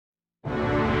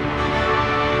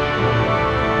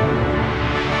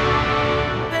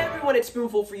It's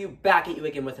Spoonful for you, back at you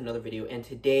again with another video, and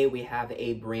today we have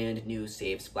a brand new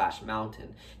Save Splash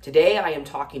Mountain. Today I am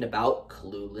talking about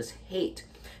Clueless hate.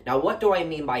 Now, what do I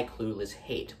mean by Clueless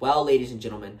hate? Well, ladies and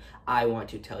gentlemen, I want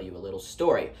to tell you a little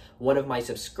story. One of my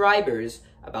subscribers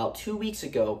about 2 weeks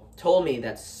ago told me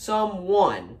that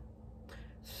someone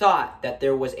thought that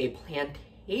there was a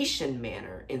plantation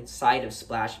manor inside of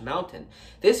Splash Mountain.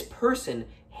 This person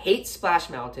hates Splash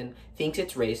Mountain, thinks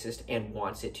it's racist, and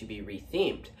wants it to be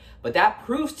rethemed. But that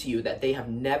proves to you that they have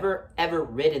never ever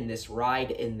ridden this ride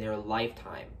in their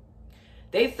lifetime.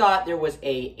 They thought there was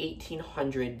a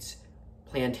 1800s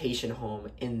plantation home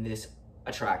in this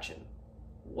attraction.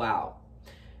 Wow.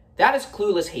 That is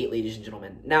Clueless hate, ladies and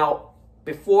gentlemen. Now,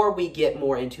 before we get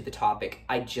more into the topic,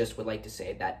 I just would like to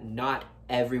say that not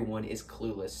everyone is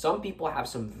clueless. Some people have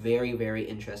some very, very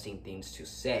interesting things to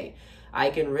say. I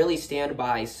can really stand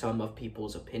by some of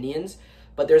people's opinions,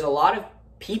 but there's a lot of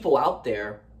people out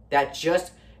there that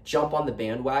just jump on the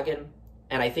bandwagon,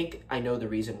 and I think I know the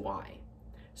reason why.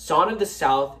 Song of the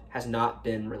South has not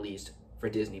been released for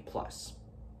Disney+.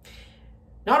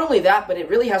 Not only that, but it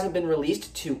really hasn't been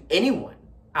released to anyone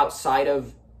outside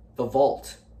of the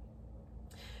vault.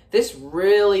 This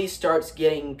really starts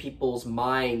getting people's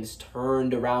minds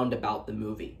turned around about the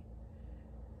movie.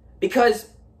 Because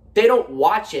they don't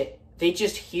watch it, they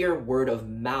just hear word of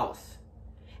mouth.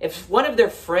 If one of their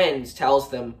friends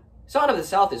tells them, Song of the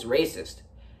South is racist,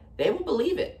 they will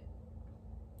believe it.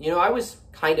 You know, I was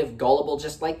kind of gullible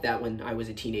just like that when I was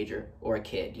a teenager or a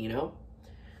kid, you know?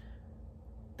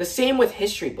 The same with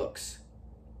history books.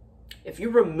 If you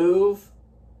remove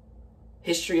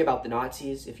history about the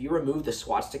Nazis, if you remove the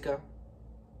swastika,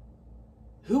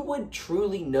 who would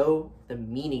truly know the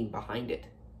meaning behind it?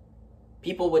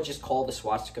 People would just call the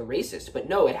swastika racist, but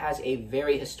no, it has a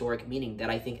very historic meaning that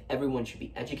I think everyone should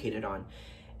be educated on.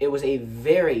 It was a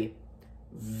very,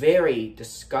 very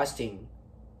disgusting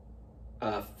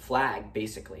flag,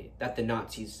 basically, that the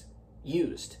Nazis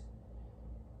used.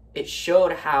 It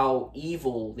showed how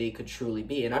evil they could truly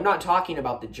be. And I'm not talking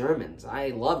about the Germans. I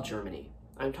love Germany.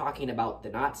 I'm talking about the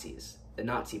Nazis, the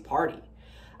Nazi party.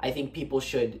 I think people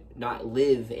should not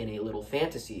live in a little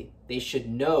fantasy. They should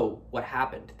know what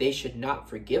happened. They should not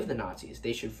forgive the Nazis.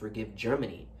 They should forgive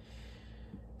Germany.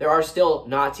 There are still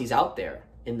Nazis out there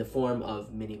in the form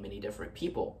of many, many different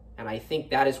people. And I think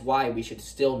that is why we should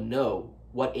still know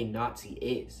what a Nazi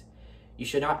is. You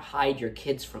should not hide your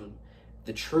kids from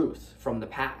the truth, from the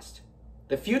past.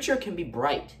 The future can be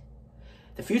bright.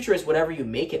 The future is whatever you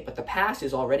make it, but the past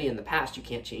is already in the past. You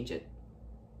can't change it.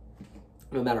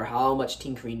 No matter how much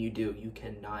tinkering you do, you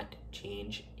cannot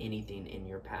change anything in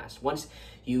your past. Once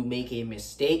you make a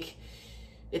mistake,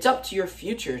 it's up to your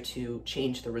future to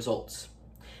change the results.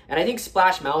 And I think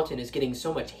Splash Mountain is getting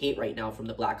so much hate right now from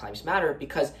the Black Lives Matter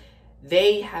because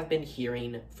they have been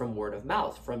hearing from word of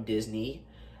mouth, from Disney.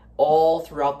 All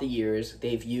throughout the years,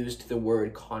 they've used the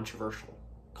word controversial.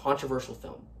 Controversial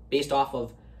film, based off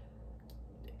of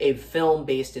a film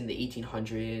based in the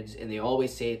 1800s, and they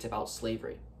always say it's about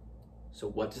slavery. So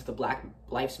what does the Black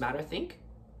Lives Matter think?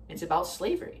 It's about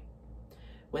slavery.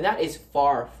 When that is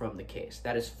far from the case.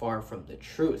 That is far from the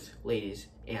truth, ladies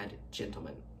and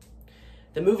gentlemen.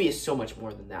 The movie is so much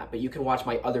more than that, but you can watch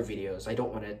my other videos. I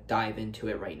don't want to dive into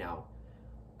it right now.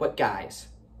 But guys,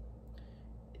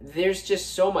 there's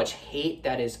just so much hate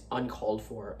that is uncalled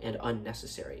for and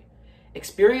unnecessary.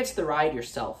 Experience the ride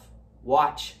yourself.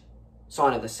 Watch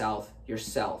Song of the South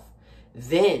yourself.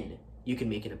 Then you can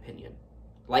make an opinion.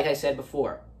 Like I said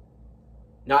before,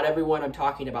 not everyone I'm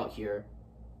talking about here,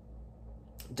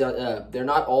 they're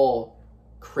not all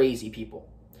crazy people.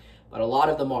 But a lot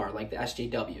of them are, like the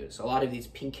SJWs. A lot of these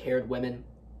pink-haired women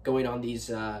going on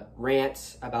these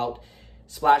rants about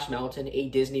Splash Mountain, a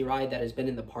Disney ride that has been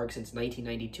in the park since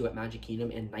 1992 at Magic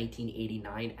Kingdom and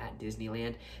 1989 at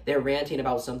Disneyland. They're ranting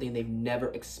about something they've never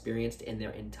experienced in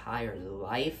their entire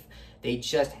life. They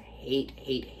just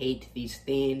hate these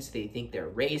things. They think they're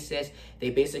racist.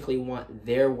 They basically want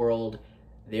their world,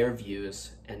 their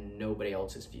views, and nobody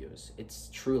else's views. It's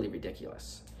truly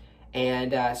ridiculous.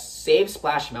 And save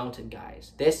Splash Mountain,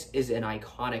 guys. This is an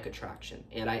iconic attraction.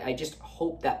 And I just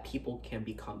hope that people can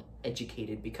become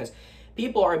educated, because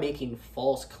people are making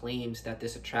false claims that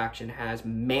this attraction has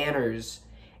manners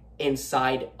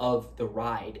inside of the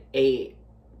ride. A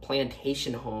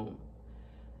plantation home.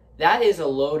 That is a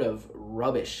load of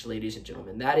rubbish, ladies and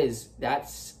gentlemen.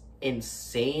 That's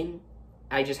insane.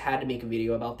 I just had to make a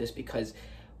video about this because,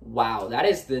 wow, that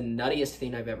is the nuttiest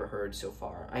thing I've ever heard so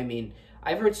far. I mean,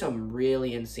 I've heard some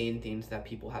really insane things that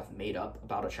people have made up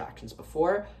about attractions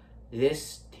before.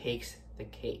 This takes the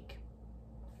cake.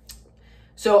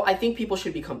 So I think people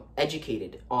should become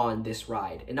educated on this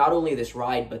ride, and not only this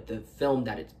ride, but the film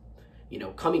that it's,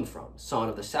 coming from, Song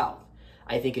of the South.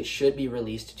 I think it should be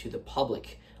released to the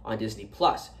public on Disney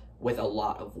Plus with a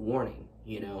lot of warning,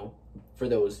 for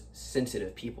those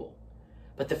sensitive people.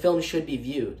 But the film should be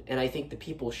viewed, and I think the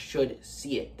people should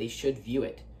see it. They should view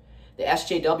it. The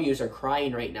SJWs are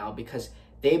crying right now because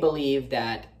they believe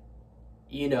that,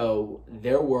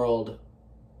 their world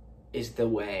is the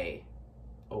way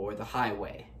or the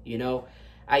highway,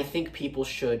 I think people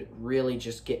should really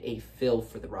just get a feel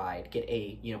for the ride, get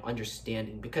a,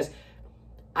 understanding, because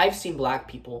I've seen Black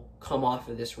people come off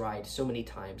of this ride so many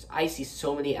times. I see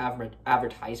so many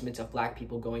advertisements of Black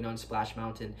people going on Splash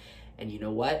Mountain, and you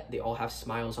know what? They all have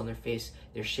smiles on their face.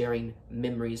 They're sharing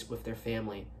memories with their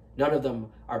family. None of them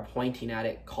are pointing at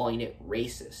it, calling it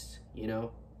racist,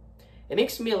 It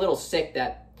makes me a little sick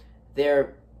that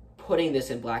they're putting this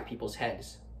in Black people's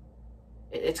heads.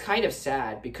 It's kind of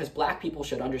sad because Black people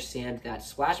should understand that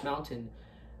Splash Mountain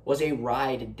was a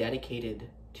ride dedicated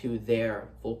to their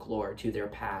folklore, to their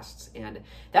pasts, and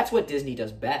that's what Disney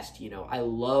does best, I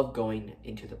love going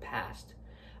into the past.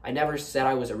 I never said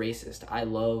I was a racist. I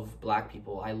love Black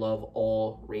people. I love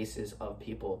all races of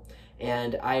people.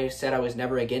 And I said I was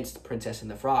never against Princess and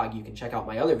the Frog. You can check out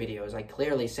my other videos. I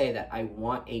clearly say that I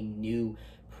want a new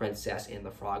Princess and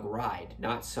the Frog ride,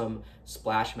 not some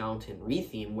Splash Mountain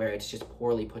retheme where it's just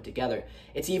poorly put together.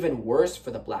 It's even worse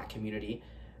for the Black community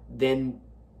than,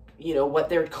 what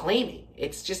they're claiming.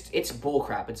 It's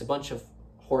bullcrap. It's a bunch of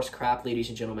horse crap, ladies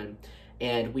and gentlemen.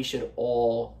 And we should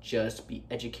all just be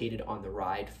educated on the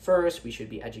ride first. We should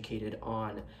be educated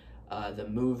on the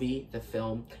movie, the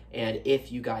film. And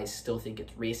if you guys still think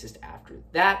it's racist after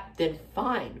that, then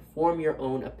fine. Form your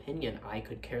own opinion. I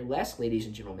could care less, ladies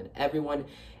and gentlemen. Everyone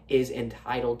is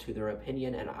entitled to their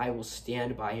opinion, and I will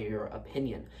stand by your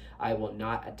opinion. I will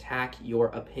not attack your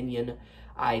opinion.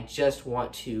 I just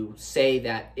want to say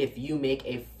that if you make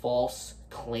a false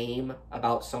claim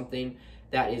about something,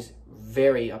 that is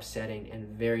very upsetting and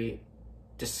very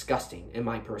disgusting, in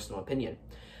my personal opinion.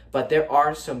 But there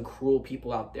are some cruel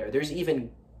people out there. There's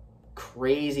even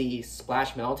crazy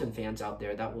Splash Mountain fans out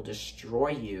there that will destroy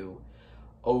you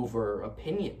over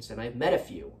opinions, and I've met a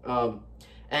few.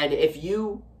 And if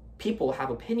you people have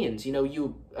opinions,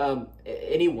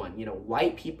 anyone,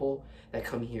 white people that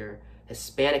come here,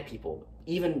 Hispanic people,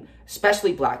 even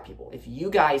especially Black people, if you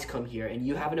guys come here and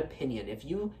you have an opinion, if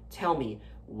you tell me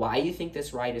why you think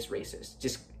this ride is racist,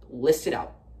 just list it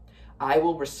out. I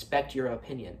will respect your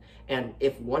opinion. And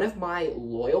if one of my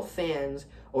loyal fans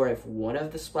or if one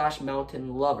of the Splash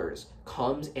Mountain lovers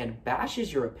comes and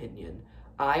bashes your opinion,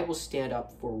 I will stand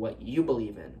up for what you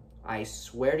believe in. I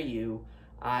swear to you,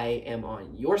 I am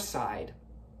on your side.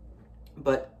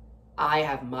 But I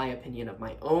have my opinion of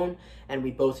my own, and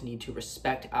we both need to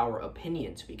respect our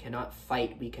opinions. We cannot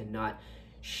fight. We cannot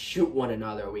shoot one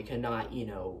another. We cannot,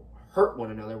 hurt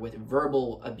one another with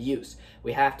verbal abuse.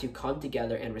 We have to come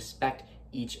together and respect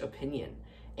each opinion.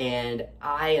 And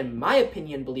I, in my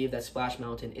opinion, believe that Splash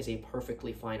Mountain is a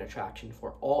perfectly fine attraction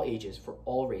for all ages, for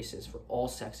all races, for all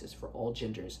sexes, for all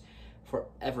genders, for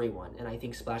everyone. And I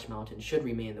think Splash Mountain should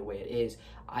remain the way it is.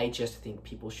 I just think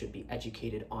people should be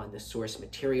educated on the source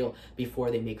material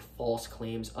before they make false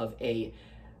claims of a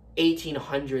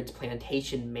 1800s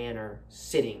plantation manor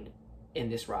sitting in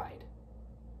this ride,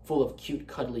 full of cute,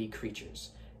 cuddly creatures.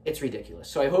 It's ridiculous.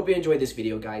 So I hope you enjoyed this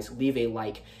video, guys. Leave a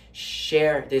like,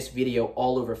 share this video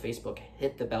all over Facebook,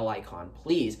 hit the bell icon.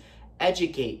 Please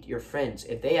educate your friends.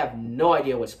 If they have no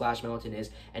idea what Splash Mountain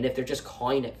is, and if they're just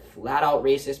calling it flat out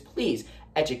racist, please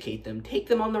educate them. Take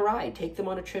them on the ride. Take them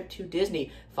on a trip to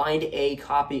Disney. Find a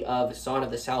copy of Song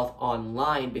of the South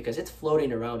online because it's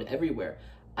floating around everywhere.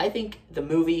 I think the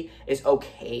movie is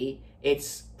okay.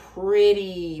 It's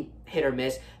pretty hit or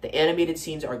miss. The animated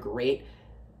scenes are great.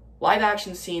 Live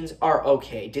action scenes are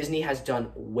okay. Disney has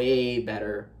done way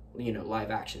better, live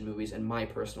action movies in my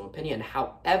personal opinion.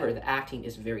 However, the acting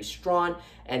is very strong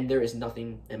and there is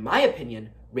nothing, in my opinion,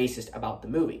 racist about the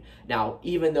movie. Now,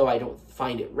 even though I don't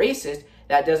find it racist,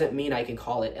 that doesn't mean I can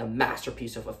call it a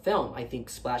masterpiece of a film. I think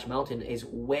Splash Mountain is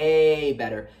way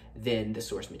better than the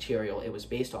source material it was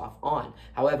based off on.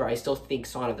 However, I still think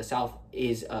Song of the South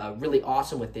is really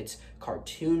awesome with its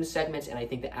cartoon segments, and I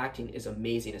think the acting is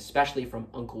amazing, especially from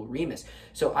Uncle Remus.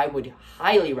 So I would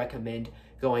highly recommend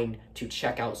going to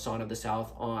check out Song of the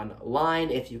South online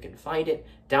if you can find it.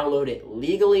 Download it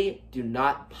legally. Do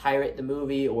not pirate the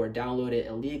movie or download it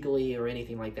illegally or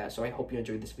anything like that. So I hope you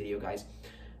enjoyed this video, guys.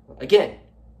 Again,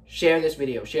 share this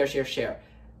video. Share.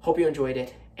 Hope you enjoyed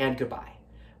it, and goodbye.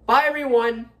 Bye,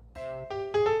 everyone!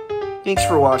 Thanks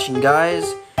for watching,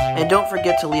 guys. And don't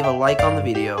forget to leave a like on the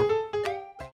video.